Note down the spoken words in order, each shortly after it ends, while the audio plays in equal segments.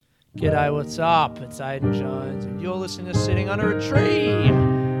G'day, what's up? It's Aidan Jones, and you're listening to Sitting Under a Tree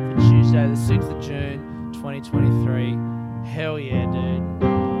for Tuesday, the 6th of June, 2023. Hell yeah, dude.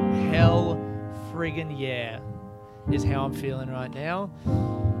 Hell friggin' yeah is how I'm feeling right now.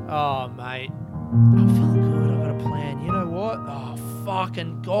 Oh, mate. I'm feeling good. I've got a plan. You know what? Oh,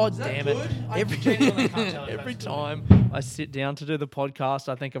 fucking goddamn it. Every time I sit down to do the podcast,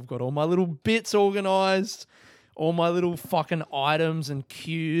 I think I've got all my little bits organised, all my little fucking items and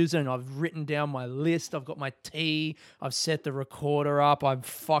cues, and I've written down my list. I've got my tea. I've set the recorder up. I'm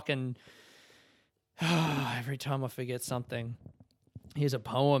fucking... every time I forget something. Here's a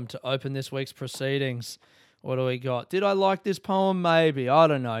poem to open this week's proceedings. What do we got? Did I like this poem? Maybe. I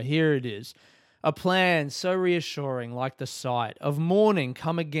don't know. Here it is. A plan so reassuring, like the sight of morning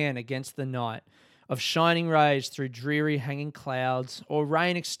come again against the night, of shining rays through dreary hanging clouds, or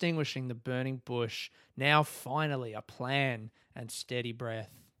rain extinguishing the burning bush. Now finally a plan and steady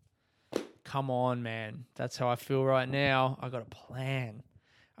breath. Come on, man. That's how I feel right now. I got a plan.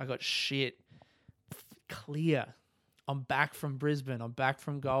 I got shit clear. I'm back from Brisbane. I'm back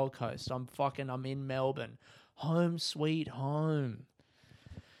from Gold Coast. I'm in Melbourne. Home sweet home.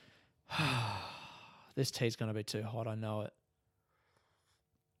 This tea's going to be too hot. I know it.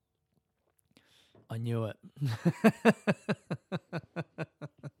 I knew it.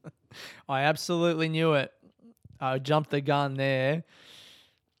 I absolutely knew it. I jumped the gun there.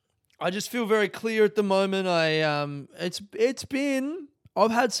 I just feel very clear at the moment. I've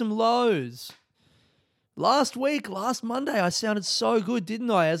had some lows. Last Monday, I sounded so good,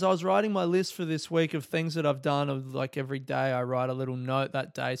 didn't I? As I was writing my list for this week of things that I've done, of like every day I write a little note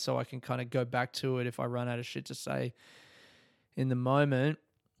that day so I can kind of go back to it if I run out of shit to say in the moment.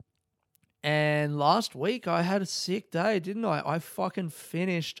 And last week I had a sick day, didn't I? I fucking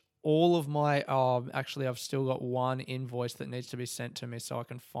finished all of my... actually, I've still got one invoice that needs to be sent to me so I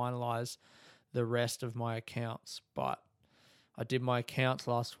can finalize the rest of my accounts. But I did my accounts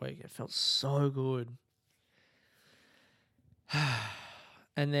last week. It felt so good.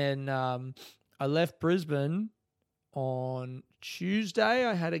 And then I left Brisbane on Tuesday.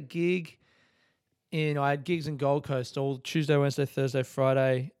 I had gigs in Gold Coast all Tuesday, Wednesday, Thursday,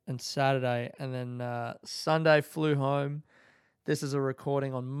 Friday, and Saturday. And then Sunday flew home. This is a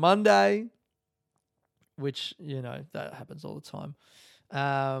recording on Monday, which, you know, that happens all the time.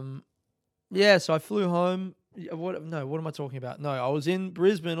 So I flew home. What am I talking about? No, I was in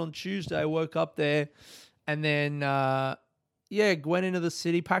Brisbane on Tuesday, woke up there, and then, went into the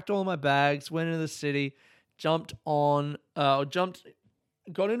city, packed all my bags, went into the city, got into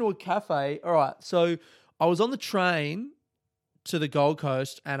a cafe. All right, so I was on the train to the Gold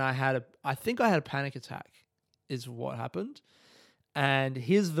Coast, and I think I had a panic attack is what happened. And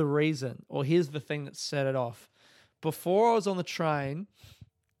here's the reason, or here's the thing that set it off. Before I was on the train,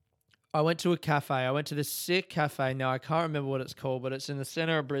 I went to a cafe. I went to this sick cafe. Now, I can't remember what it's called, but it's in the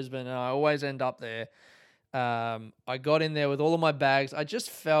center of Brisbane, and I always end up there. I got in there with all of my bags. I just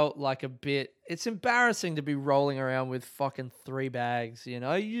felt like it's embarrassing to be rolling around with fucking 3 bags, you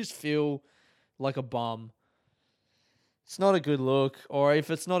know? You just feel like a bum. It's not a good look, or if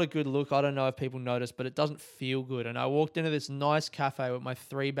it's not a good look, I don't know if people notice, but it doesn't feel good. And I walked into this nice cafe with my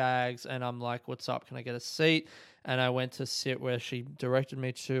 3 bags, and I'm like, what's up? Can I get a seat? And I went to sit where she directed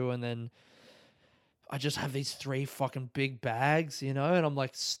me to, and then I just have these 3 fucking big bags, you know, and I'm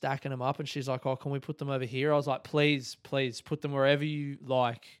like stacking them up, and she's like, oh, can we put them over here? I was like, please, put them wherever you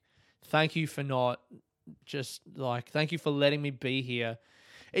like. Thank you for thank you for letting me be here.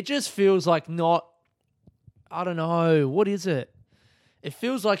 It just feels like I don't know. What is it? It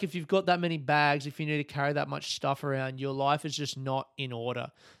feels like if you've got that many bags, if you need to carry that much stuff around, your life is just not in order.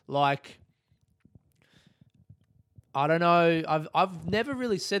 Like, I don't know. I've never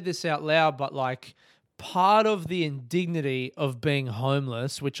really said this out loud, but like part of the indignity of being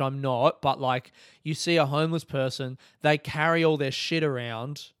homeless, which I'm not, but like you see a homeless person, they carry all their shit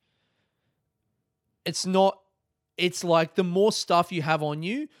around. It's like the more stuff you have on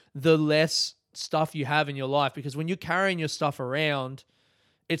you, the less stuff you have in your life, because when you're carrying your stuff around,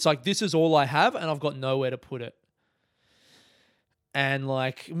 it's like, this is all I have and I've got nowhere to put it. And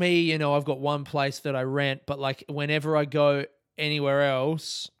like me, you know, I've got one place that I rent, but like whenever I go anywhere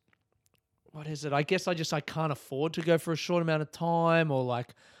else, what is it? I guess I can't afford to go for a short amount of time, or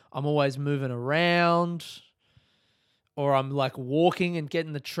like I'm always moving around, or I'm like walking and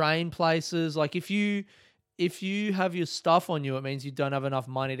getting the train places. Like if you have your stuff on you, it means you don't have enough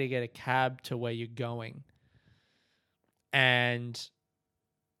money to get a cab to where you're going. And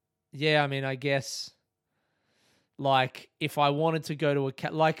yeah, I mean, I guess like if I wanted to go to a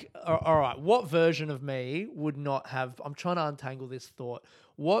all right, what version of me would not have, I'm trying to untangle this thought.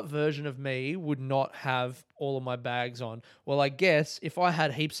 what version of me would not have all of my bags on? Well, I guess if I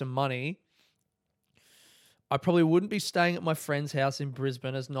had heaps of money, I probably wouldn't be staying at my friend's house in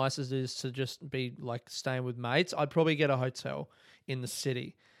Brisbane, as nice as it is to just be like staying with mates. I'd probably get a hotel in the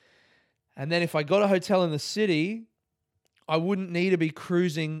city. And then if I got a hotel in the city, I wouldn't need to be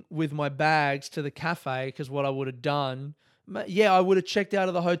cruising with my bags to the cafe, because what I would have done, I would have checked out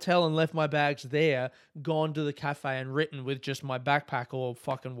of the hotel and left my bags there, gone to the cafe and written with just my backpack or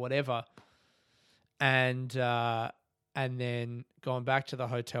fucking whatever. And then gone back to the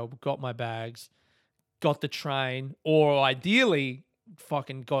hotel, got my bags, got the train, or ideally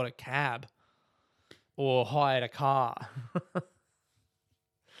fucking got a cab or hired a car.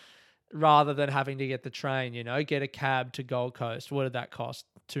 Rather than having to get the train, get a cab to Gold Coast. What did that cost?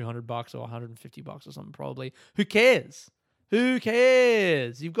 $200 or $150 or something probably. Who cares? Who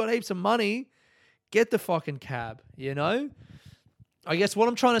cares? You've got heaps of money. Get the fucking cab, I guess what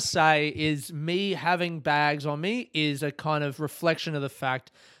I'm trying to say is me having bags on me is a kind of reflection of the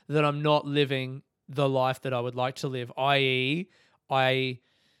fact that I'm not living the life that I would like to live, i.e., I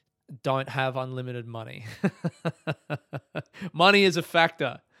don't have unlimited money. Money is a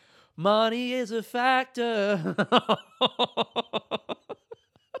factor. Money is a factor.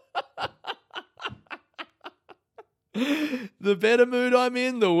 The better mood I'm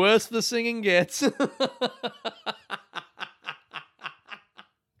in, the worse the singing gets.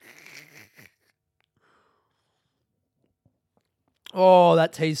 Oh,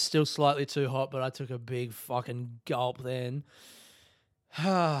 that tea's still slightly too hot, but I took a big fucking gulp then.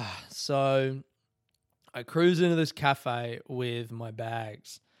 So I cruise into this cafe with my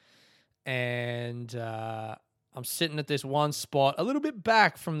bags. And I'm sitting at this one spot a little bit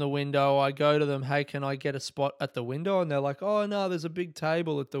back from the window. I go to them, hey, can I get a spot at the window? And they're like, oh, no, there's a big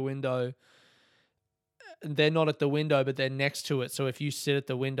table at the window. And they're not at the window, but they're next to it. So if you sit at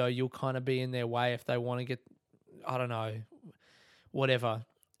the window, you'll kind of be in their way if they want to get, I don't know, whatever.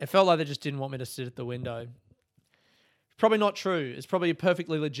 It felt like they just didn't want me to sit at the window. Probably not true. It's probably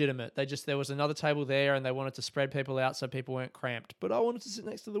perfectly legitimate. There was another table there and they wanted to spread people out so people weren't cramped. But I wanted to sit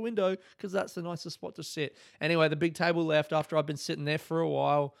next to the window because that's the nicest spot to sit. Anyway, the big table left after I've been sitting there for a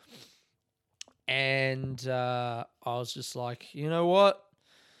while. And I was just like, you know what?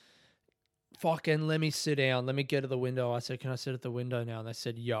 Fucking let me sit down. Let me get to the window. I said, can I sit at the window now? And they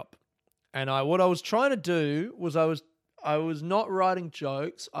said, yup. And what I was trying to do was I was not writing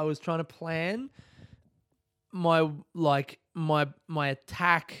jokes. I was trying to plan my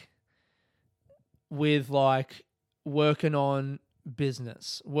attack with working on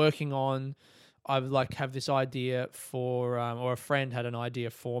business, I have this idea for, or a friend had an idea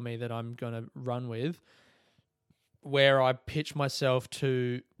for me that I'm going to run with, where I pitch myself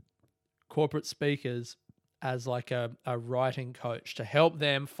to corporate speakers as a writing coach to help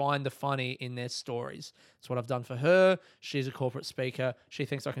them find the funny in their stories. That's what I've done for her. She's a corporate speaker. She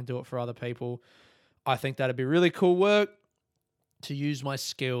thinks I can do it for other people. I think that'd be really cool work to use my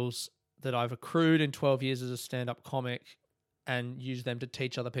skills that I've accrued in 12 years as a stand-up comic and use them to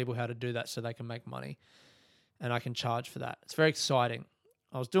teach other people how to do that so they can make money. And I can charge for that. It's very exciting.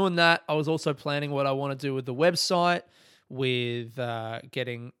 I was doing that. I was also planning what I want to do with the website, with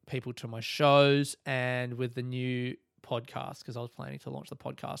getting people to my shows, and with the new podcast, because I was planning to launch the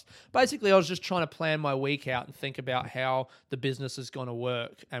podcast. Basically, I was just trying to plan my week out and think about how the business is going to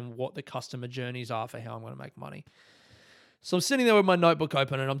work and what the customer journeys are for how I'm going to make money. So I'm sitting there with my notebook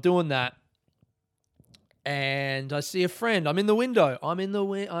open and I'm doing that. And I see a friend. I'm in the window. I'm in the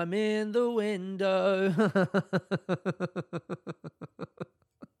window.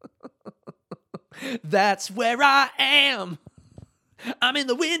 That's where I am. I'm in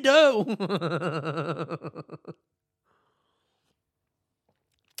the window.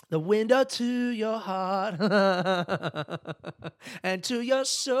 The window to your heart and to your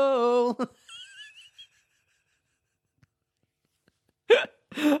soul.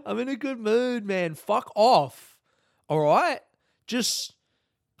 I'm in a good mood, man. Fuck off. All right? Just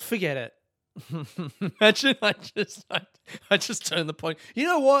forget it. Imagine I just turn the point. You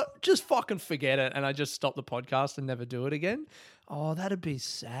know what? Just fucking forget it. And I just stop the podcast and never do it again. Oh, that'd be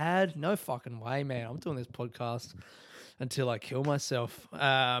sad. No fucking way, man. I'm doing this podcast until I kill myself.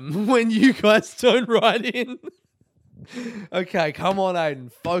 When you guys don't write in. Okay, come on, Aiden.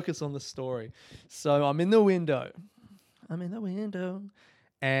 Focus on the story. So I'm in the window.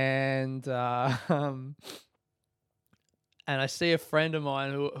 And I see a friend of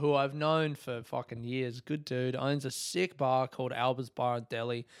mine who I've known for fucking years. Good dude. Owns a sick bar called Alba's Bar and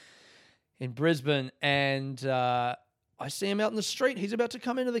Deli in Brisbane. And I I see him out in the street. He's about to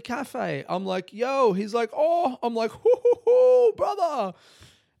come into the cafe. I'm like, yo. He's like, oh. I'm like, hoo, brother.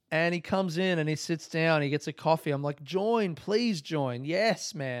 And he comes in and he sits down. He gets a coffee. I'm like, join, please join.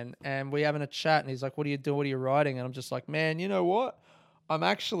 Yes, man. And we're having a chat. And he's like, what are you doing? What are you writing? And I'm just like, man, you know what? I'm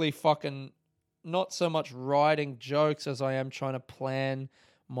actually fucking not so much writing jokes as I am trying to plan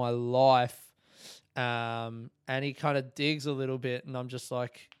my life. And he kind of digs a little bit. And I'm just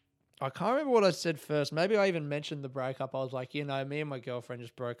like, I can't remember what I said first. Maybe I even mentioned the breakup. I was like, you know, me and my girlfriend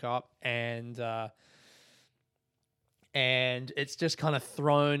just broke up. And it's just kind of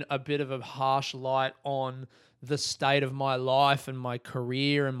thrown a bit of a harsh light on the state of my life and my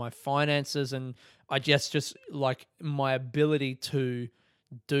career and my finances. And I just like my ability to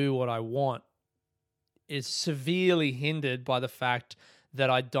do what I want is severely hindered by the fact that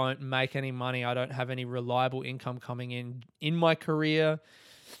I don't make any money. I don't have any reliable income coming in my career,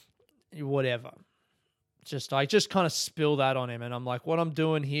 whatever. I just kind of spill that on him. And I'm like, what I'm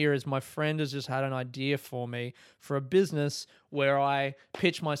doing here is my friend has just had an idea for me for a business where I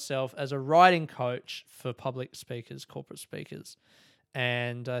pitch myself as a writing coach for public speakers, corporate speakers.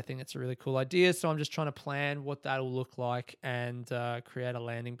 And I think it's a really cool idea. So I'm just trying to plan what that'll look like and create a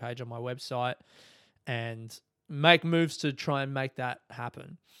landing page on my website and make moves to try and make that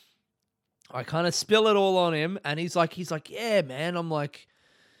happen. I kind of spill it all on him and he's like, yeah, man. I'm like,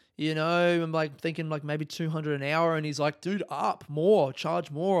 you know, I'm like thinking like maybe 200 an hour. And he's like, dude, charge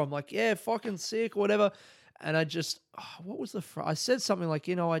more. I'm like, yeah, fucking sick, whatever. And I just, what was I said something like,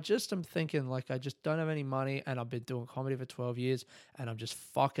 you know, I just am thinking like, I just don't have any money and I've been doing comedy for 12 years and I'm just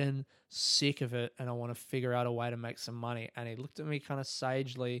fucking sick of it. And I want to figure out a way to make some money. And he looked at me kind of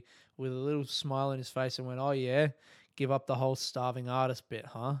sagely with a little smile on his face and went, oh yeah, give up the whole starving artist bit,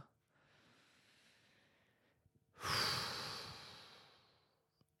 huh?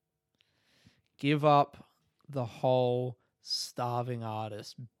 Give up the whole starving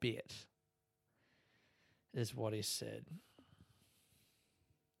artist bit, is what he said.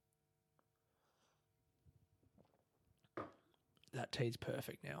 That tea's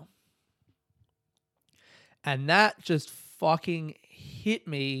perfect now. And that just fucking hit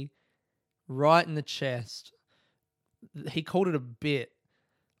me right in the chest. He called it a bit,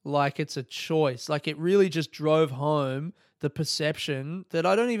 like it's a choice. Like it really just drove home the perception that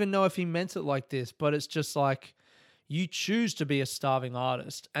I don't even know if he meant it like this, but it's just like you choose to be a starving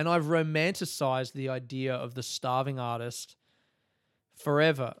artist. And I've romanticized the idea of the starving artist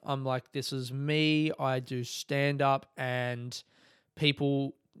forever. I'm like, this is me. I do stand up and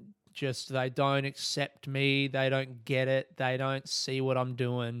people just, they don't accept me. They don't get it. They don't see what I'm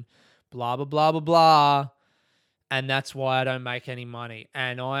doing. Blah, blah, blah, blah, blah. And that's why I don't make any money.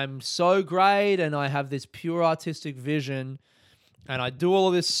 And I'm so great and I have this pure artistic vision and I do all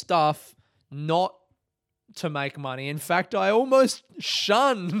of this stuff not to make money. In fact, I almost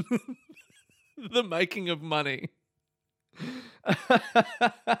shun the making of money.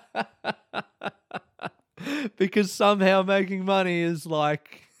 Because somehow making money is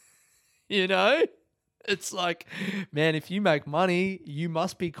like, you know, it's like, man, if you make money, you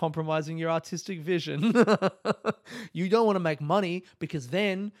must be compromising your artistic vision. You don't want to make money because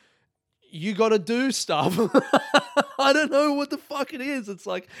then you got to do stuff. I don't know what the fuck it is. It's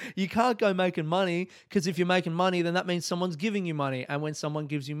like, you can't go making money because if you're making money, then that means someone's giving you money. And when someone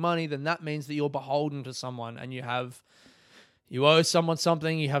gives you money, then that means that you're beholden to someone and you owe someone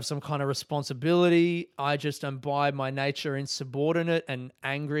something, you have some kind of responsibility. I just am by my nature insubordinate and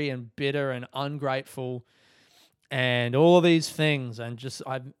angry and bitter and ungrateful and all of these things. And just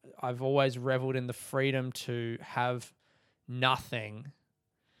I've always reveled in the freedom to have nothing.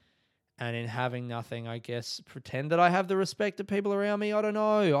 And in having nothing, I guess, pretend that I have the respect of people around me. I don't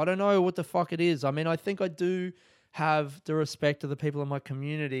know what the fuck it is. I mean, I think I do have the respect of the people in my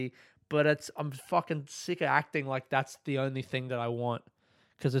community, but I'm fucking sick of acting like that's the only thing that I want.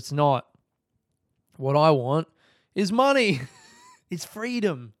 Because it's not. What I want is money. It's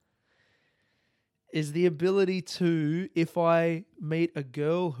freedom. Is the ability to, if I meet a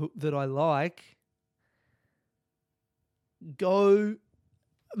girl that I like, go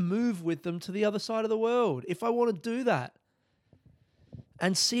move with them to the other side of the world. If I want to do that.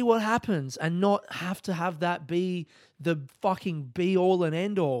 And see what happens. And not have to have that be the fucking be all and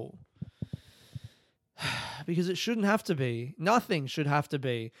end all. Because it shouldn't have to be. Nothing should have to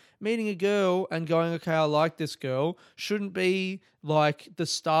be. Meeting a girl and going, okay, I like this girl, shouldn't be like the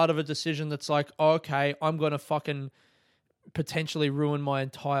start of a decision that's like, okay, I'm going to fucking potentially ruin my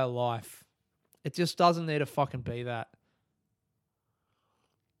entire life. It just doesn't need to fucking be that.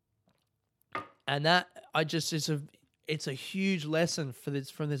 And that, it's a huge lesson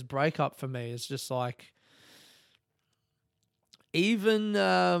from this breakup for me. It's just like,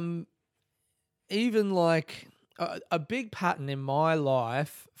 even even like a big pattern in my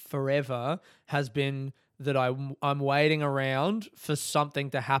life forever has been that I'm waiting around for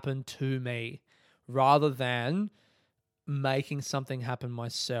something to happen to me rather than making something happen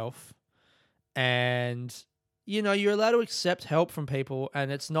myself. And you're allowed to accept help from people,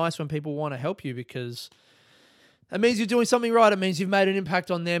 and it's nice when people want to help you because it means you're doing something right. It means you've made an impact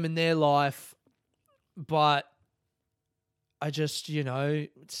on them in their life. But I just,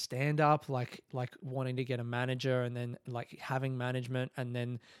 stand up like wanting to get a manager and then like having management and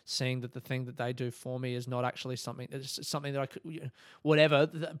then seeing that the thing that they do for me is not actually something that I could, whatever.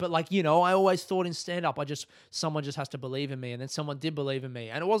 But like, I always thought in stand up, someone just has to believe in me. And then someone did believe in me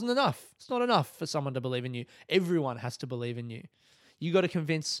and it wasn't enough. It's not enough for someone to believe in you. Everyone has to believe in you. You got to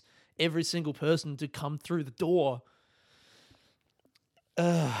convince every single person to come through the door.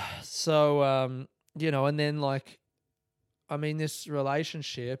 And then like, this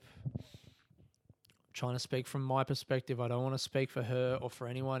relationship, trying to speak from my perspective, I don't want to speak for her or for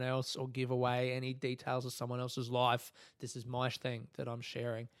anyone else or give away any details of someone else's life. This is my thing that I'm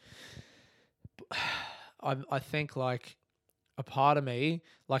sharing. I think like a part of me,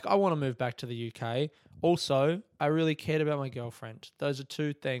 like I want to move back to the UK. Also, I really cared about my girlfriend. Those are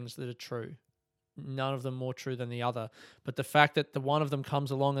two things that are true. None of them more true than the other. But the fact that the one of them comes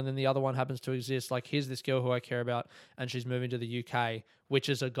along and then the other one happens to exist, like here's this girl who I care about and she's moving to the UK, which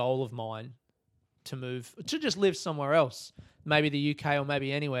is a goal of mine to just live somewhere else, maybe the UK or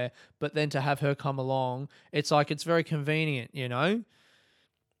maybe anywhere, but then to have her come along, it's like it's very convenient,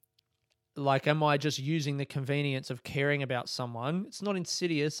 Like, am I just using the convenience of caring about someone? It's not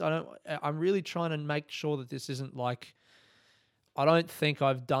insidious. I'm really trying to make sure that this isn't like, I don't think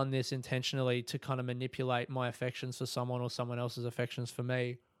I've done this intentionally to kind of manipulate my affections for someone or someone else's affections for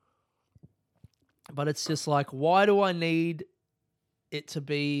me. But it's just like, why do I need it to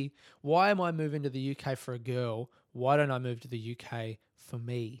be, why am I moving to the UK for a girl? Why don't I move to the UK for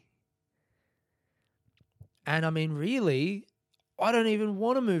me? And really, I don't even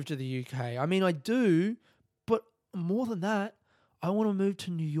want to move to the UK. I do, but more than that, I want to move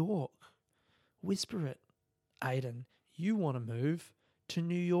to New York. Whisper it, Aiden. You want to move to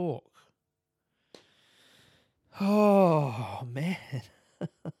New York. Oh, man.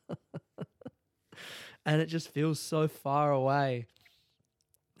 And it just feels so far away.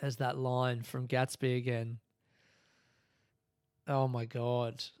 There's that line from Gatsby again. Oh, my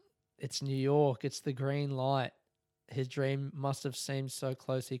God. It's New York. It's the green light. His dream must have seemed so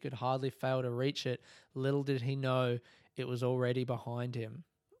close he could hardly fail to reach it. Little did he know it was already behind him.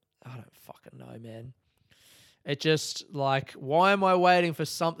 I don't fucking know, man. It just like, why am I waiting for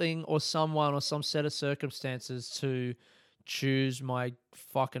something or someone or some set of circumstances to choose my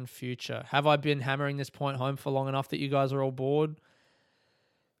fucking future? Have I been hammering this point home for long enough that you guys are all bored?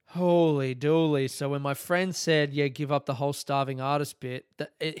 Holy dooly. So when my friend said, yeah, give up the whole starving artist bit,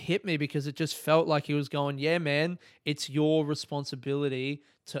 it hit me because it just felt like he was going, yeah, man, it's your responsibility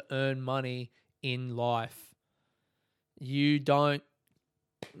to earn money in life.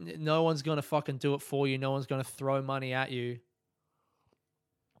 No one's going to fucking do it for you. No one's going to throw money at you.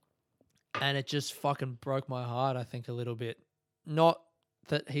 And it just fucking broke my heart, I think, a little bit. Not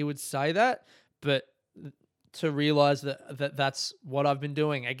that he would say that, but to realize that that's what I've been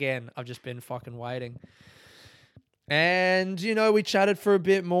doing. Again, I've just been fucking waiting. And, we chatted for a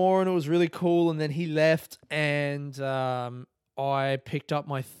bit more and it was really cool. And then he left and I picked up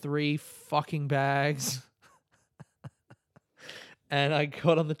my 3 fucking bags. And I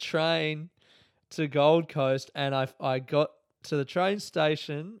got on the train to Gold Coast and I got to the train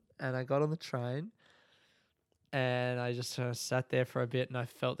station and I got on the train and I just sat there for a bit and I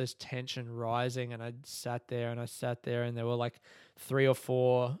felt this tension rising and I sat there and there were like 3 or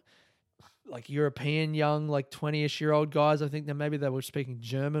 4 like European young, like 20-ish year old guys. I think that maybe they were speaking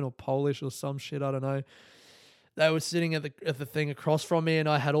German or Polish or some shit. I don't know. They were sitting at the thing across from me and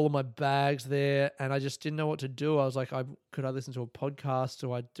I had all of my bags there and I just didn't know what to do. I was like, could I listen to a podcast?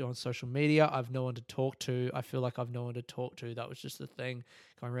 Do I do on social media? I've no one to talk to. I feel like I've no one to talk to. That was just the thing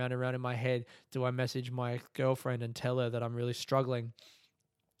going round and round in my head. Do I message my girlfriend and tell her that I'm really struggling?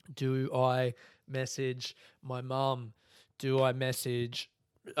 Do I message my mum? Do I message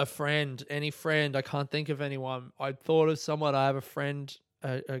a friend? Any friend? I can't think of anyone. I thought of someone. I have a friend,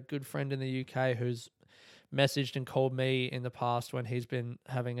 a good friend in the UK who's messaged and called me in the past when he's been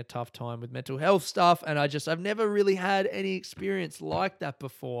having a tough time with mental health stuff. And I've never really had any experience like that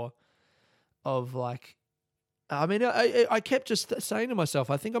before of like, I kept just saying to myself,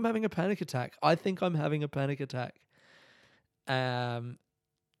 I think I'm having a panic attack.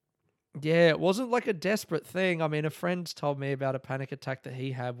 Yeah, it wasn't like a desperate thing. I mean, a friend told me about a panic attack that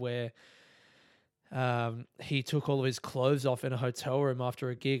he had where he took all of his clothes off in a hotel room after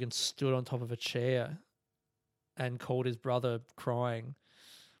a gig and stood on top of a chair and called his brother crying.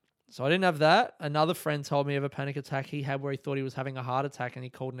 So I didn't have that. Another friend told me of a panic attack he had where he thought he was having a heart attack and he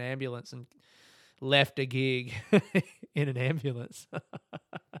called an ambulance and left a gig in an ambulance.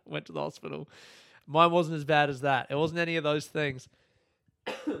 Went to the hospital. Mine wasn't as bad as that. It wasn't any of those things.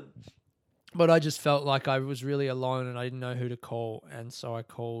 But I just felt like I was really alone and I didn't know who to call. And so I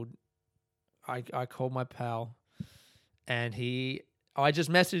called my pal and I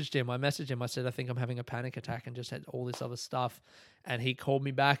just messaged him. I said, I think I'm having a panic attack and just had all this other stuff. And he called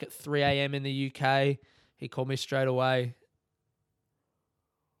me back at 3 a.m. in the UK. He called me straight away.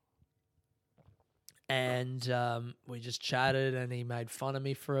 And we just chatted and he made fun of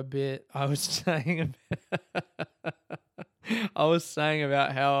me for a bit. I was saying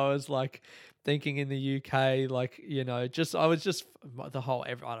about how I was like thinking in the UK, like, you know, I was just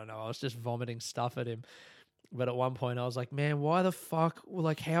vomiting stuff at him. But at one point I was like, man, why the fuck?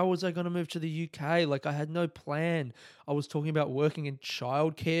 Like, how was I going to move to the UK? Like, I had no plan. I was talking about working in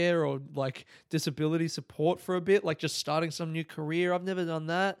childcare or like disability support for a bit, like just starting some new career. I've never done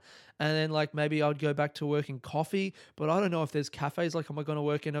that. And then like maybe I would go back to working coffee, but I don't know if there's cafes. Like, am I going to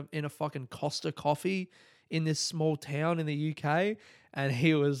work in a fucking Costa Coffee in this small town in the UK? And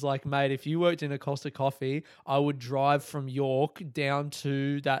he was like, mate, if you worked in a Costa Coffee, I would drive from York down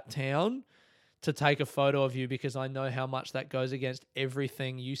to that town to take a photo of you because I know how much that goes against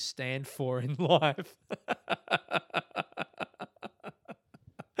everything you stand for in life.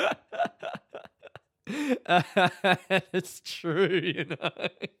 It's true, you know.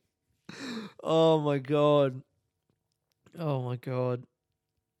 Oh my God. Oh my God.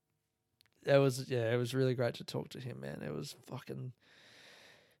 It was really great to talk to him, man. It was fucking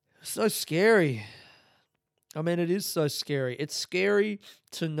so scary. I mean, it is so scary. It's scary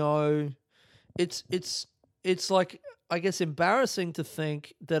to know. It's like, I guess, embarrassing to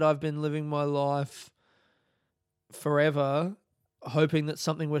think that I've been living my life forever hoping that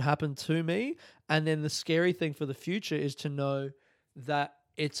something would happen to me. And then the scary thing for the future is to know that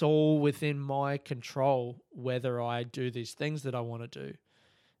it's all within my control whether I do these things that I want to do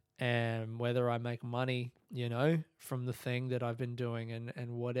and whether I make money, you know, from the thing that I've been doing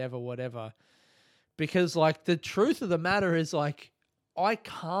and whatever. Because like the truth of the matter is like, I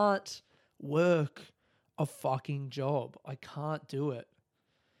can't work a fucking job. I can't do it.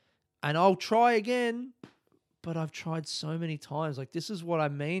 And I'll try again, but I've tried so many times. Like, this is what I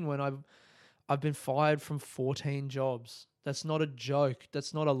mean when I've been fired from 14 jobs. That's not a joke.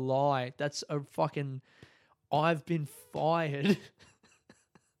 That's not a lie. That's a fucking... I've been fired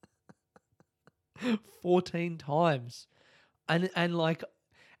 14 times. And like,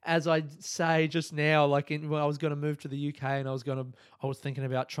 as I say just now, like when I was going to move to the UK and I was thinking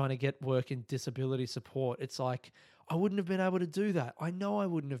about trying to get work in disability support. It's like, I wouldn't have been able to do that. I know I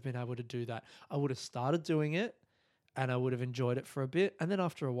wouldn't have been able to do that. I would have started doing it and I would have enjoyed it for a bit. And then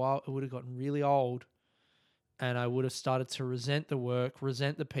after a while, it would have gotten really old and I would have started to resent the work,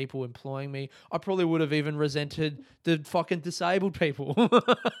 resent the people employing me. I probably would have even resented the fucking disabled people.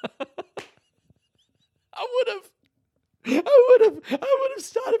 I would have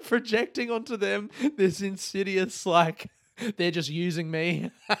started projecting onto them this insidious, like, they're just using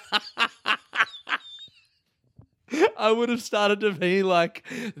me. I would have started to be like,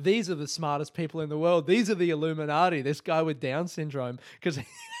 these are the smartest people in the world. These are the Illuminati. This guy with Down syndrome. Because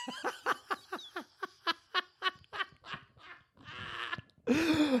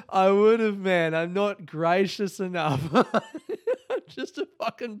I would have, man. I'm not gracious enough. I'm just a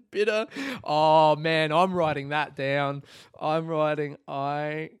fucking bitter. Oh, man, I'm writing that down. I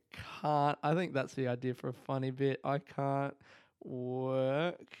can't. I think that's the idea for a funny bit. I can't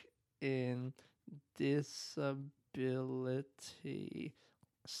work in disability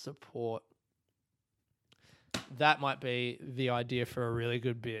support. That might be the idea for a really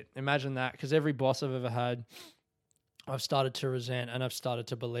good bit. Imagine that, because every boss I've ever had, I've started to resent and I've started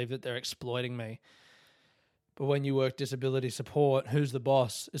to believe that they're exploiting me. But when you work disability support, who's the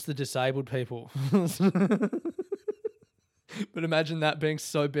boss? It's the disabled people. But imagine that being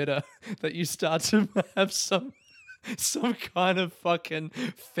so bitter that you start to have some kind of fucking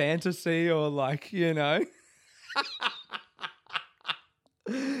fantasy or like, you know.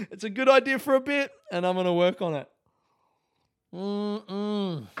 It's a good idea for a bit and I'm going to work on it.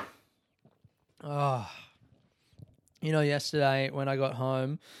 You know, yesterday when I got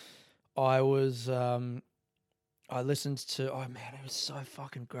home, I was, I listened to, oh man, it was so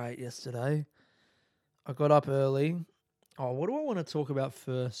fucking great yesterday. I got up early. Oh, what do I want to talk about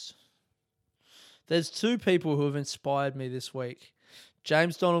first? There's two people who have inspired me this week.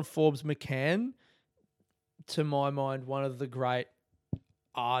 James Donald Forbes McCann, to my mind, one of the great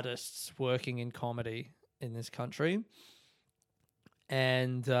artists working in comedy in this country.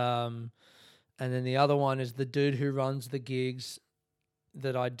 And then the other one is the dude who runs the gigs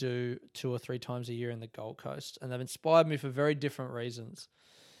that I do 2 or 3 times a year in the Gold Coast. And they've inspired me for very different reasons.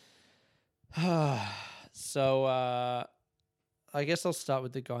 So I guess I'll start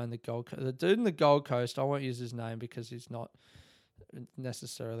with the guy in the Gold Coast. The dude in the Gold Coast, I won't use his name because he's not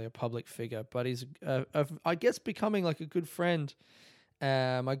necessarily a public figure, but he's, I guess, becoming like a good friend.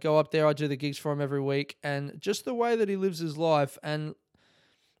 I go up there, I do the gigs for him every week, and just the way that he lives his life, and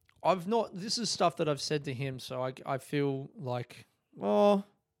this is stuff that I've said to him, so I feel like, well,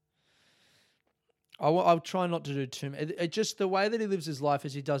 I'll try not to do too much. It just, the way that he lives his life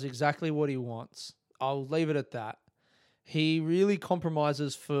is he does exactly what he wants. I'll leave it at that. He really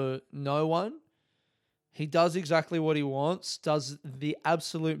compromises for no one. He does exactly what he wants, does the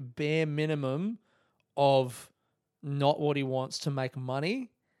absolute bare minimum of not what he wants to make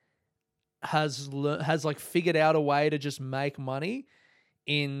money, has like figured out a way to just make money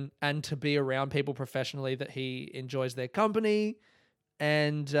and to be around people professionally that he enjoys their company.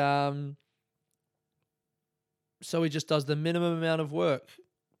 And so he just does the minimum amount of work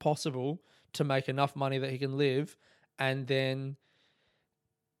possible to make enough money that he can live. And then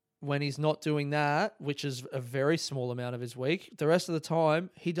when he's not doing that, which is a very small amount of his week, the rest of the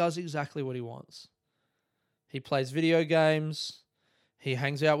time, he does exactly what he wants. He plays video games, he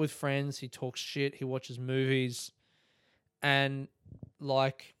hangs out with friends, he talks shit, he watches movies. And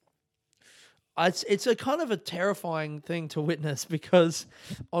like, it's a kind of a terrifying thing to witness, because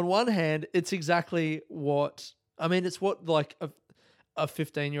on one hand, it's exactly what, it's what like a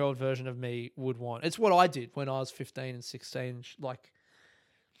 15-year-old version of me would want. It's what I did when I was 15 and 16, like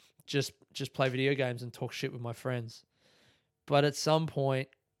just play video games and talk shit with my friends. But at some point,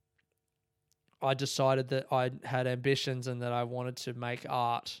 I decided that I had ambitions and that I wanted to make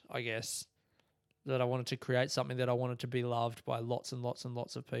art, I guess. That I wanted to create something that I wanted to be loved by lots and lots and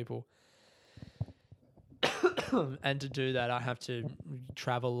lots of people. And to do that, I have to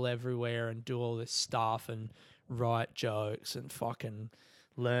travel everywhere and do all this stuff and write jokes and fucking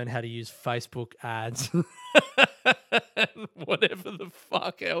learn how to use Facebook ads. And whatever the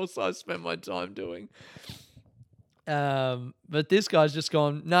fuck else I spent my time doing. But this guy's just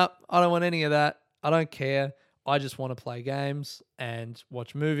gone, nah, I don't want any of that. I don't care. I just want to play games and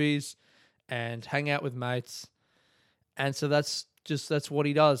watch movies and hang out with mates. And so that's what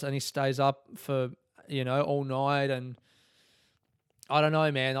he does. And he stays up for, all night. And I don't know,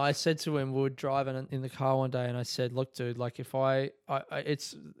 man. I said to him, we were driving in the car one day, and I said, look, dude, like if I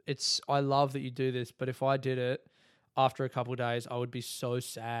love that you do this, but if I did it after a couple of days, I would be so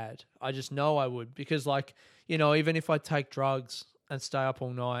sad. I just know I would, because even if I take drugs and stay up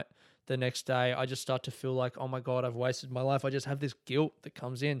all night, the next day I just start to feel like, oh my God, I've wasted my life. I just have this guilt that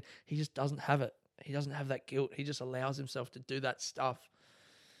comes in. He just doesn't have it. He doesn't have that guilt. He just allows himself to do that stuff.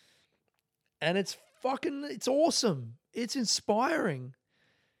 And it's awesome. It's inspiring.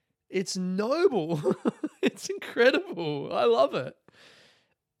 It's noble. It's incredible. I love it.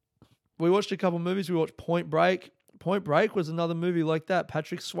 We watched a couple movies. We watched Point Break. Point Break was another movie like that.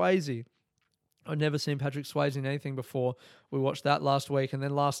 Patrick Swayze. I'd never seen Patrick Swayze in anything before. We watched that last week. And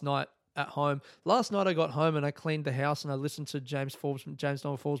then last night at home. Last night I got home and I cleaned the house and I listened to James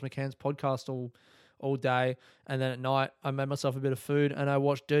Donald Forbes McCann's podcast all day. And then at night I made myself a bit of food and I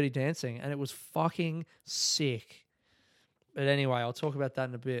watched Dirty Dancing, and it was fucking sick. But anyway, I'll talk about that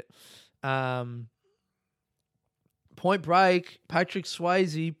in a bit. Point Break, Patrick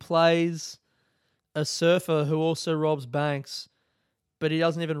Swayze plays a surfer who also robs banks, but he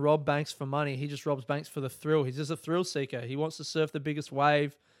doesn't even rob banks for money. He just robs banks for the thrill. He's just a thrill seeker. He wants to surf the biggest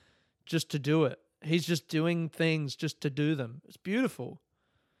wave just to do it. He's just doing things just to do them. It's beautiful.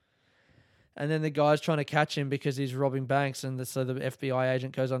 And then the guy's trying to catch him because he's robbing banks, and so the FBI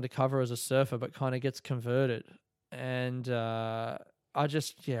agent goes undercover as a surfer but kind of gets converted. And what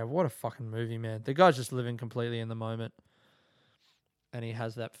a fucking movie, man. The guy's just living completely in the moment. And he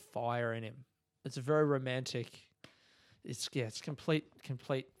has that fire in him. It's a very romantic. It's complete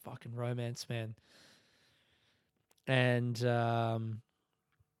fucking romance, man. And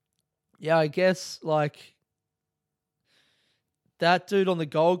I guess like that dude on the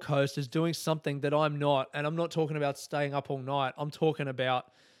Gold Coast is doing something that I'm not. And I'm not talking about staying up all night. I'm talking about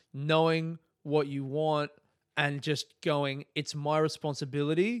knowing what you want and just going, it's my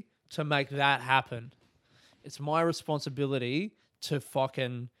responsibility to make that happen. It's my responsibility to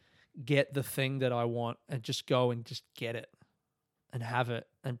fucking get the thing that I want and just go and just get it and have it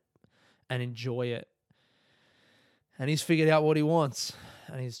and enjoy it. And he's figured out what he wants,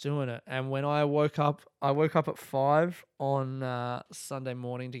 and he's doing it. And when I woke up at 5 on Sunday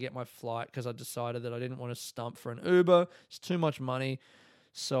morning to get my flight because I decided that I didn't want to stump for an Uber. It's too much money.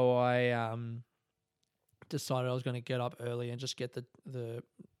 So I decided I was going to get up early and just get the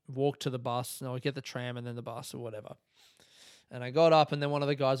walk to the bus. No, I get the tram and then the bus or whatever. And I got up, and then one of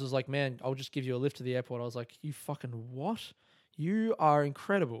the guys was like, man, I'll just give you a lift to the airport. I was like, you fucking what? You are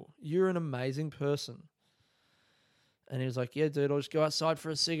incredible. You're an amazing person. And he was like, yeah, dude, I'll just go outside for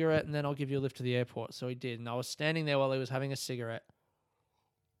a cigarette and then I'll give you a lift to the airport. So he did. And I was standing there while he was having a cigarette.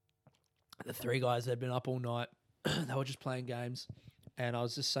 The 3 guys that had been up all night, they were just playing games. And I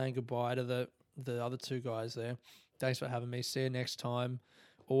was just saying goodbye to the other 2 guys there. Thanks for having me. See you next time.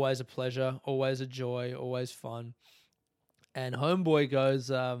 Always a pleasure. Always a joy. Always fun. And homeboy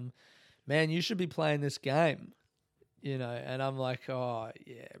goes, man, you should be playing this game. You know, and I'm like, oh,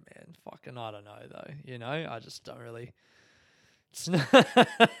 yeah, man, fucking, I don't know, though. You know, I just don't really,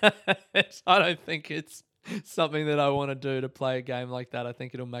 I don't think it's something that I want to do to play a game like that. I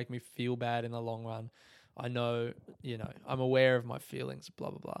think it'll make me feel bad in the long run. I know, you know, I'm aware of my feelings,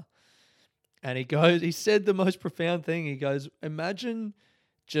 blah, blah, blah. And he said the most profound thing. He goes, imagine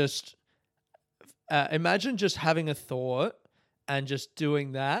just having a thought and just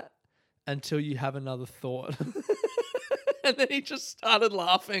doing that until you have another thought. And then he just started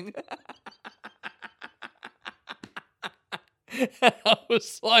laughing. I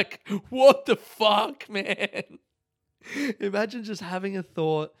was like, what the fuck, man? Imagine just having a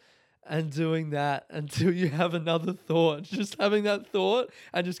thought and doing that until you have another thought. Just having that thought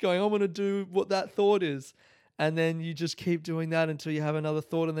and just going, I'm going to do what that thought is. And then you just keep doing that until you have another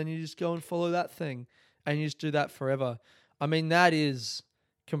thought, and then you just go and follow that thing. And you just do that forever. I mean, that is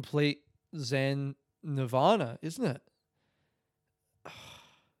complete Zen nirvana, isn't it?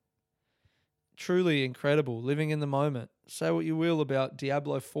 Truly incredible, living in the moment. Say what you will about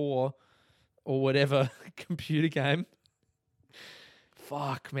Diablo 4 or whatever computer game.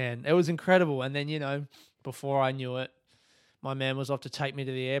 Fuck, man. It was incredible. And then, you know, before I knew it, my man was off to take me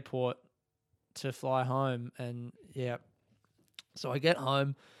to the airport to fly home. And yeah, so I get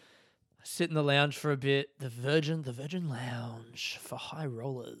home, I sit in the lounge for a bit, the Virgin Lounge for high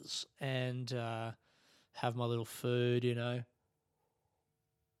rollers, and have my little food, you know.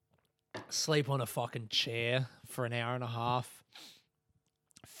 Sleep on a fucking chair for an hour and a half.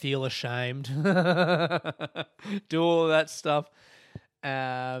 Feel ashamed. Do all of that stuff.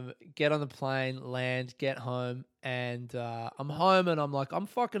 Get on the plane, land, get home, and I'm home and I'm like, I'm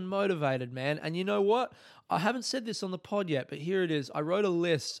fucking motivated, man. And you know what? I haven't said this on the pod yet, but here it is. I wrote a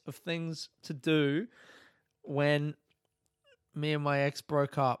list of things to do when me and my ex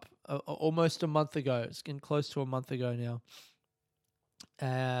broke up almost a month ago. It's getting close to a month ago now.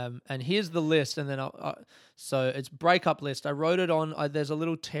 And here's the list, and then so it's breakup list. I wrote it on. There's a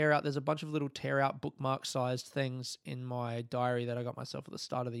little tear out. There's a bunch of little tear out bookmark sized things in my diary that I got myself at the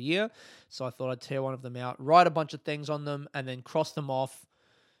start of the year. So I thought I'd tear one of them out, write a bunch of things on them, and then cross them off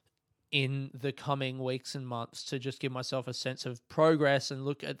in the coming weeks and months to just give myself a sense of progress and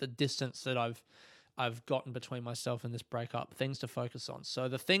look at the distance that I've gotten between myself and this breakup. Things to focus on. So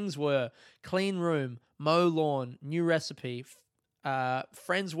the things were clean room, mow lawn, new recipe.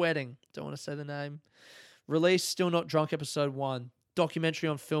 Friend's wedding, don't want to say the name. Release Still Not Drunk episode 1. Documentary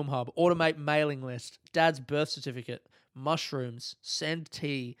on Film Hub. Automate mailing list. Dad's birth certificate. Mushrooms. Send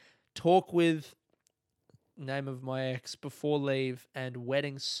tea. Talk with name of my ex before leave, and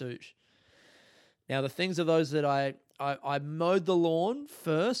wedding suit. Now the things are those that I mowed the lawn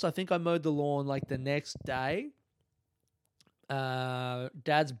first. I think I mowed the lawn like the next day.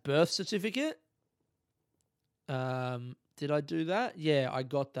 Dad's birth certificate. Did I do that? Yeah, I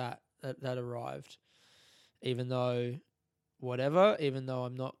got that. That arrived. Even though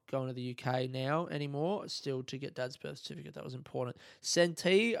I'm not going to the UK now anymore, still to get Dad's birth certificate, that was important. Send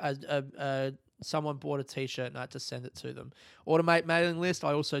tea. Someone bought a t-shirt and I had to send it to them. Automate mailing list,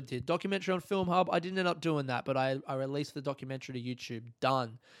 I also did. Documentary on Film Hub, I didn't end up doing that, but I released the documentary to YouTube.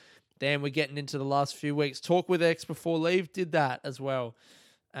 Done. Then we're getting into the last few weeks. Talk with ex before leave, did that as well.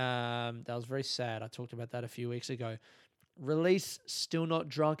 That was very sad. I talked about that a few weeks ago. Release Still Not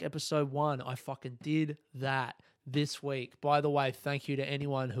Drunk episode 1. I fucking did that this week. By the way, thank you to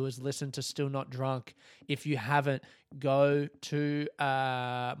anyone who has listened to Still Not Drunk. If you haven't, go to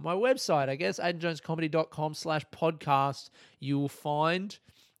my website, I guess, aidanjonescomedy.com/podcast. You will find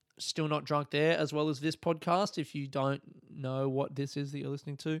Still Not Drunk there, as well as this podcast, if you don't know what this is that you're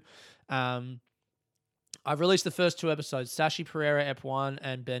listening to. I've released the first 2 episodes, Sashi Pereira Ep 1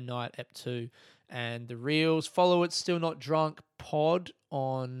 and Ben Knight Ep 2. And the reels, follow it, Still Not Drunk Pod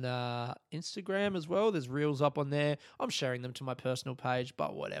on Instagram as well. There's reels up on there. I'm sharing them to my personal page,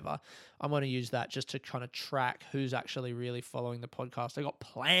 but whatever. I'm going to use that just to kind of track who's actually really following the podcast. I got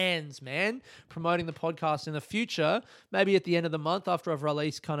plans, man, promoting the podcast in the future, maybe at the end of the month after I've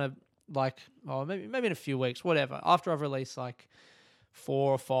released kind of like, maybe in a few weeks, whatever. After I've released like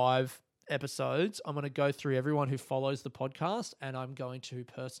 4 or 5 episodes, I'm going to go through everyone who follows the podcast and I'm going to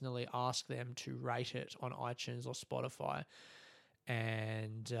personally ask them to rate it on iTunes or Spotify.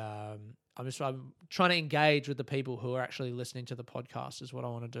 And I'm trying to engage with the people who are actually listening to the podcast is what I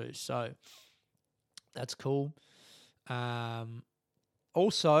want to do. So that's cool.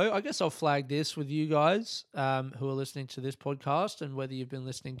 Also, I guess I'll flag this with you guys who are listening to this podcast, and whether you've been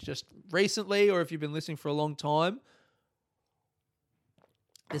listening just recently or if you've been listening for a long time.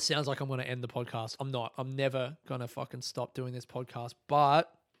 This sounds like I'm going to end the podcast. I'm not. I'm never going to fucking stop doing this podcast.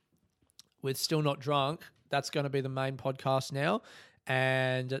 But with Still Not Drunk, that's going to be the main podcast now.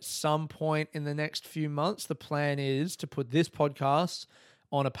 And at some point in the next few months, the plan is to put this podcast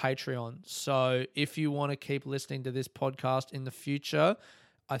on a Patreon. So if you want to keep listening to this podcast in the future,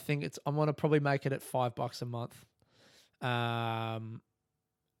 I think I'm going to probably make it at $5 a month. And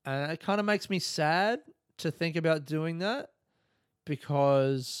it kind of makes me sad to think about doing that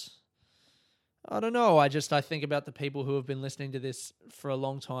because I don't know. I think about the people who have been listening to this for a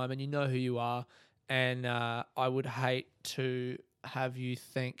long time and you know who you are. And I would hate to have you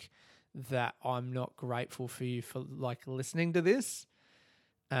think that I'm not grateful for you for like listening to this.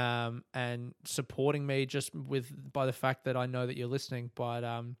 And supporting me just by the fact that I know that you're listening. But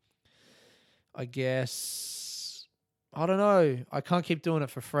I guess, I don't know. I can't keep doing it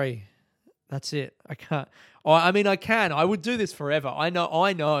for free. That's it. I can't. I mean, I can. I would do this forever. I know.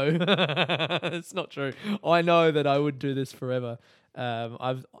 It's not true. I know that I would do this forever.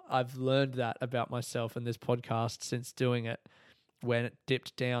 I've learned that about myself in this podcast since doing it, when it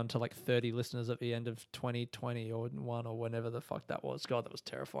dipped down to like 30 listeners at the end of 2020 or one or whenever the fuck that was. God, that was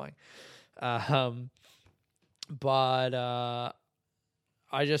terrifying. But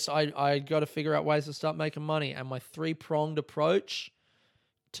I got to figure out ways to start making money. And my 3-pronged approach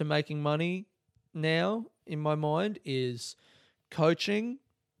to making money now in my mind is coaching,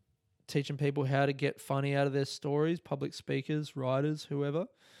 teaching people how to get funny out of their stories, public speakers, writers, whoever.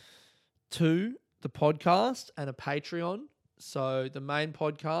 2, the podcast and a Patreon. So the main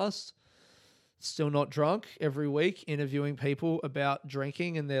podcast, Still Not Drunk, every week interviewing people about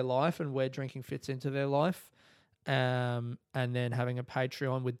drinking and their life and where drinking fits into their life. And then having a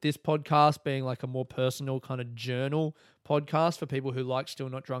Patreon with this podcast being like a more personal kind of journal podcast for people who like Still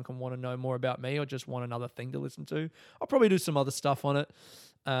Not Drunk and want to know more about me or just want another thing to listen to. I'll probably do some other stuff on it.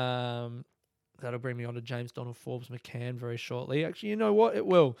 That'll bring me on to James Donald Forbes McCann very shortly. Actually, you know what? It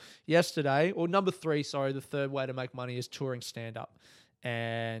will. Yesterday, or number 3, sorry, the third way to make money is touring stand-up.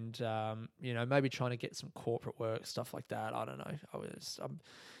 And, maybe trying to get some corporate work, stuff like that. I don't know.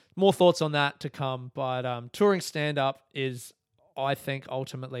 More thoughts on that to come. But touring stand-up is, I think,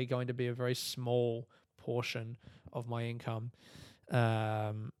 ultimately going to be a very small portion of my income.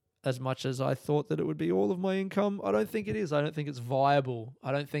 As much as I thought that it would be all of my income, I don't think it is. I don't think it's viable.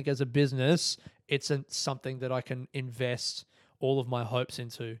 I don't think as a business, it's something that I can invest all of my hopes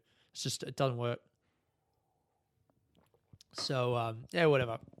into. It's just, it doesn't work. So,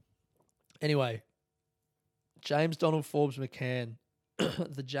 whatever. Anyway, James Donald Forbes McCann,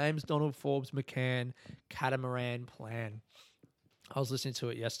 the James Donald Forbes McCann catamaran plan. I was listening to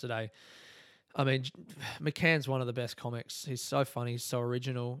it yesterday. I mean, McCann's one of the best comics. He's so funny, he's so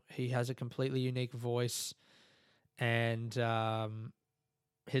original. He has a completely unique voice, and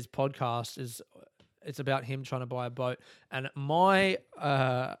his podcast it's about him trying to buy a boat. And and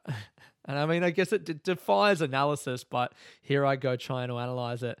I mean, I guess it defies analysis, but here I go trying to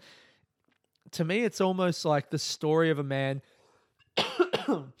analyze it. To me, it's almost like the story of a man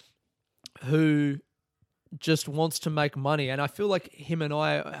who just wants to make money, and I feel like him and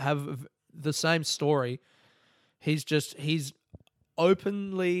I have the same story. He's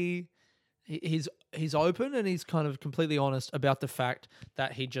open and he's kind of completely honest about the fact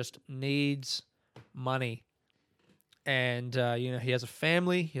that he just needs money. And, he has a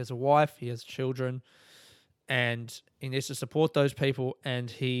family, he has a wife, he has children, and he needs to support those people. And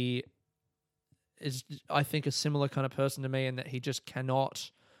he is, I think, a similar kind of person to me in that he just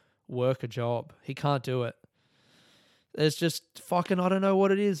cannot work a job. He can't do it. There's just fucking, I don't know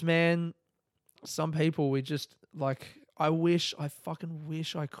what it is, man. Some people, we just, like, I fucking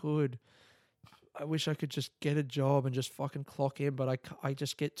wish I could. I wish I could just get a job and just fucking clock in, but I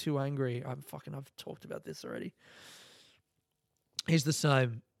just get too angry. I've talked about this already. He's the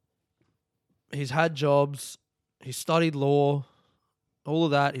same. He's had jobs. He studied law. all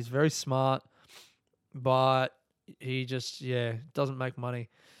of that. He's very smart, but he just, doesn't make money.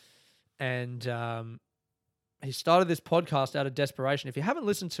 And he started this podcast out of desperation. If you haven't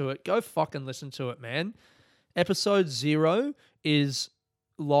listened to it, go fucking listen to it, man. Episode 0 is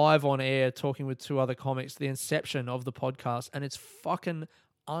live on air talking with 2 other comics, the inception of the podcast, and it's fucking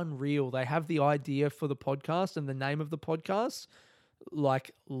unreal. They have the idea for the podcast and the name of the podcast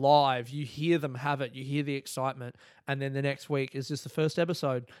like live. You hear them have it, you hear the excitement, and then the next week is just the first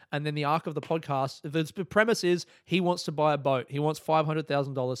episode, and then the arc of the podcast, the premise is he wants to buy a boat. He wants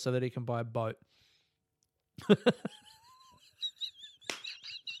 $500,000 so that he can buy a boat.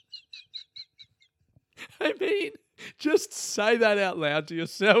 I mean, just say that out loud to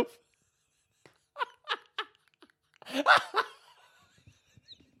yourself.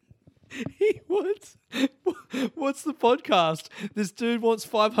 What's the podcast? This dude wants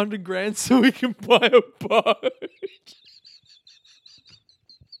 500 grand so he can buy a boat.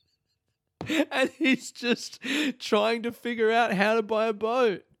 And he's just trying to figure out how to buy a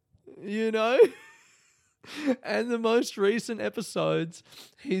boat, you know? And the most recent episodes,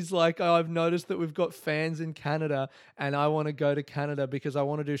 he's like, oh, I've noticed that we've got fans in Canada and I want to go to Canada because I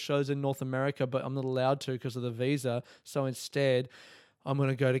want to do shows in North America, but I'm not allowed to because of the visa. So instead, I'm going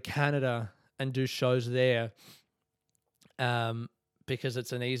to go to Canada and do shows there because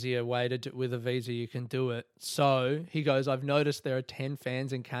it's an easier way to do with a visa. You can do it. So he goes, I've noticed there are 10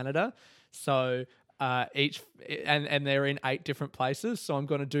 fans in Canada. So each and they're in 8 different places. So I'm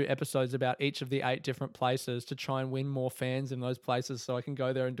going to do episodes about each of the 8 different places to try and win more fans in those places so I can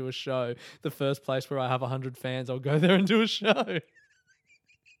go there and do a show. The first place where I have 100 fans, I'll go there and do a show.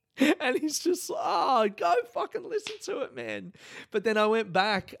 And he's just, go fucking listen to it, man. But then I went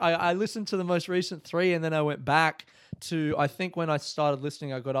back. I listened to the most recent 3, and then I went back to, I think when I started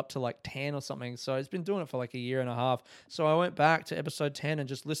listening, I got up to like 10 or something. So he's been doing it for like a year and a half. So I went back to episode 10 and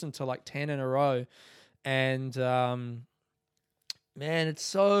just listened to like 10 in a row. And man,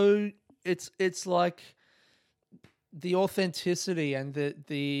 it's like the authenticity and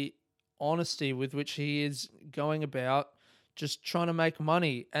the honesty with which he is going about just trying to make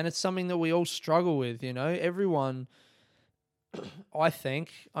money. And it's something that we all struggle with, you know, everyone, I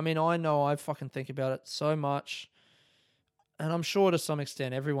think. I mean, I know I fucking think about it so much. And I'm sure to some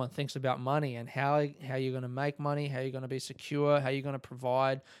extent everyone thinks about money and how you're going to make money, how you're going to be secure, how you're going to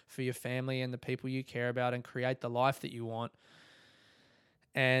provide for your family and the people you care about and create the life that you want.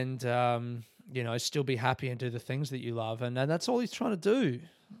 And, you know, still be happy and do the things that you love. And that's all he's trying to do.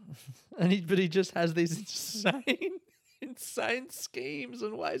 But he just has these insane schemes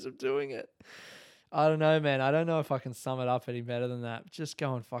and ways of doing it. I don't know, man. I don't know if I can sum it up any better than that. Just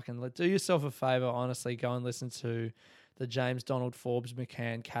go and fucking do yourself a favor. Honestly, go and listen to the James Donald Forbes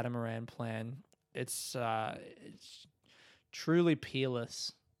McCann Catamaran Plan. It's truly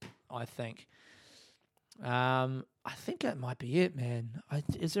peerless, I think. I think that might be it, man.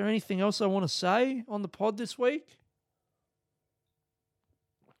 Is there anything else I want to say on the pod this week?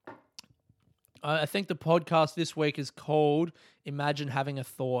 I think the podcast this week is called Imagine Having a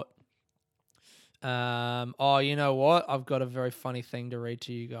Thought. You know what? I've got a very funny thing to read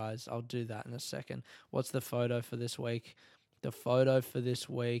to you guys. I'll do that in a second. What's the photo for this week? The photo for this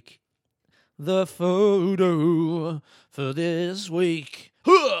week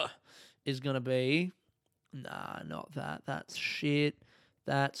is going to be... Nah, not that. That's shit.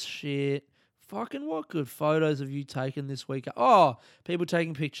 Fucking what good photos have you taken this week? Oh, people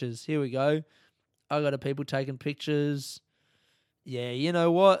taking pictures. Here we go. I got a people taking pictures. Yeah, you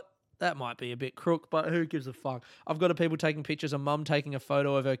know what? That might be a bit crook, but who gives a fuck? I've got a people taking pictures. A mum taking a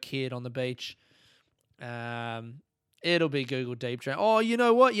photo of her kid on the beach. It'll be Google Deep Train. Oh, you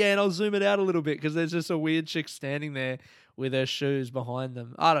know what? Yeah, and I'll zoom it out a little bit because there's just a weird chick standing there with her shoes behind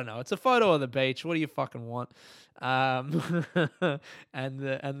them. I don't know. It's a photo of the beach. What do you fucking want? And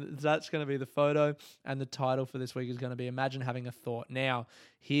that's going to be the photo. And the title for this week is going to be Imagine Having a Thought. Now,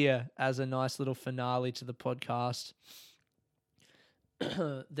 here, as a nice little finale to the podcast,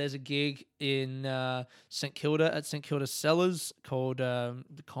 there's a gig in St Kilda at St Kilda Cellars called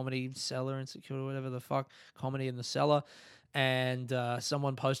the Comedy Cellar in St Kilda, whatever the fuck, Comedy in the Cellar. And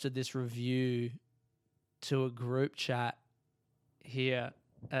someone posted this review to a group chat here.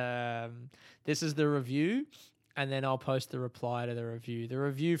 This is the review, and then I'll post the reply to the review. The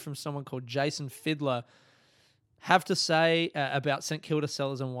review from someone called Jason Fiddler. Have to say about St Kilda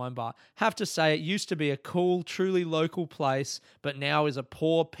Cellars and Wine Bar. Have to say it used to be a cool, truly local place, but now is a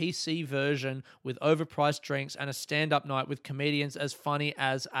poor PC version with overpriced drinks and a stand-up night with comedians as funny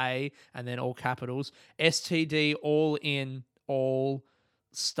as and then all capitals, STD all in all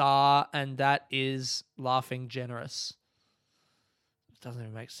star, and that is laughing generous. doesn't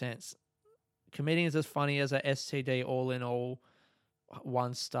even make sense. Comedian is as funny as a STD all in all,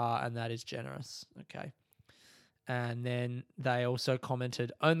 1 star, and that is generous. Okay. And then they also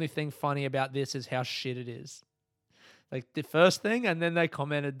commented, only thing funny about this is how shit it is. Like the first thing, and then they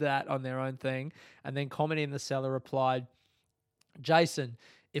commented that on their own thing. And then Comedy in the Cellar replied, Jason,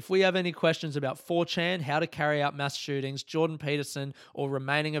 if we have any questions about 4chan, how to carry out mass shootings, Jordan Peterson, or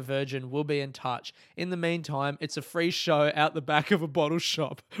remaining a virgin, we'll be in touch. In the meantime, it's a free show out the back of a bottle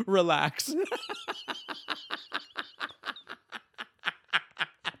shop. Relax.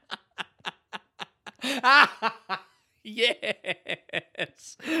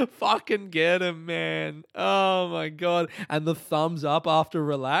 Yes. Fucking get him, man. Oh my God. And the thumbs up after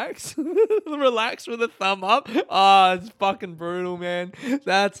relax. Relax with a thumb up. Oh, it's fucking brutal, man.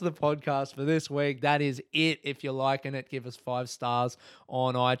 That's the podcast for this week. That is it. If you're liking it, give us 5 stars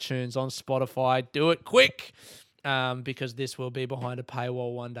on iTunes, on Spotify. Do it quick. Because this will be behind a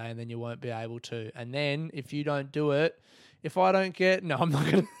paywall one day and then you won't be able to. And then if you don't do it, if I don't get... No, I'm not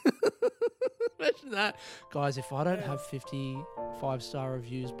going to... Imagine that. Guys, if I don't have 50 5-star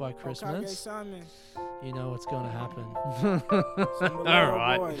reviews by Christmas, you know what's going to happen. All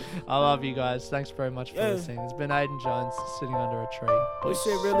right. I love you guys. Thanks very much for listening. It's been Aiden Jones sitting under a tree. This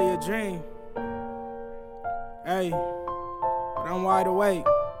shit really a dream. Hey, but I'm wide awake.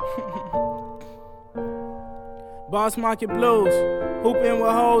 Boss Market Blues, hooping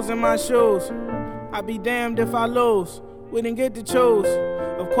with holes in my shoes. I be damned if I lose. We didn't get to choose.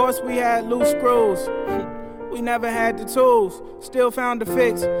 Of course we had loose screws. We never had the tools. Still found the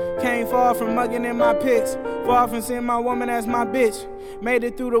fix. Came far from mugging in my pics. Far from seeing my woman as my bitch. Made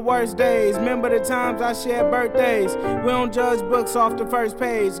it through the worst days. Remember the times I shared birthdays. We don't judge books off the first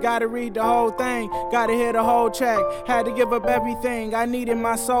page. Gotta read the whole thing. Gotta hear the whole track. Had to give up everything. I needed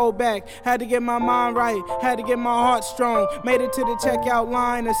my soul back. Had to get my mind right. Had to get my heart strong. Made it to the checkout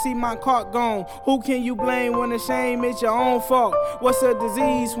line to see my cart gone. Who can you blame when the shame is your own fault? What's a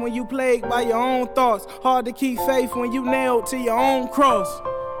disease when you plagued by your own thoughts? Hard to keep faith when you nailed to your own cross.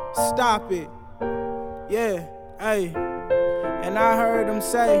 Stop it. Yeah, hey. And I heard him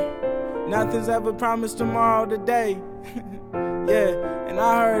say, nothing's ever promised tomorrow today. Yeah, and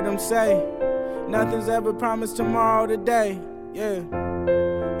I heard him say, nothing's ever promised tomorrow today. Yeah,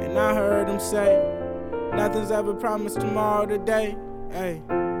 and I heard him say, nothing's ever promised tomorrow today. Hey,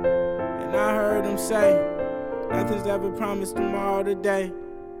 and I heard him say, nothing's ever promised tomorrow today.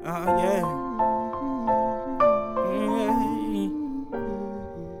 Yeah.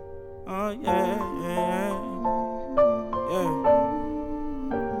 Oh yeah.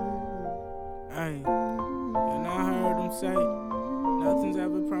 Hey, and I heard him say, nothing's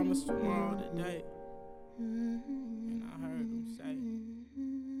ever promised tomorrow today.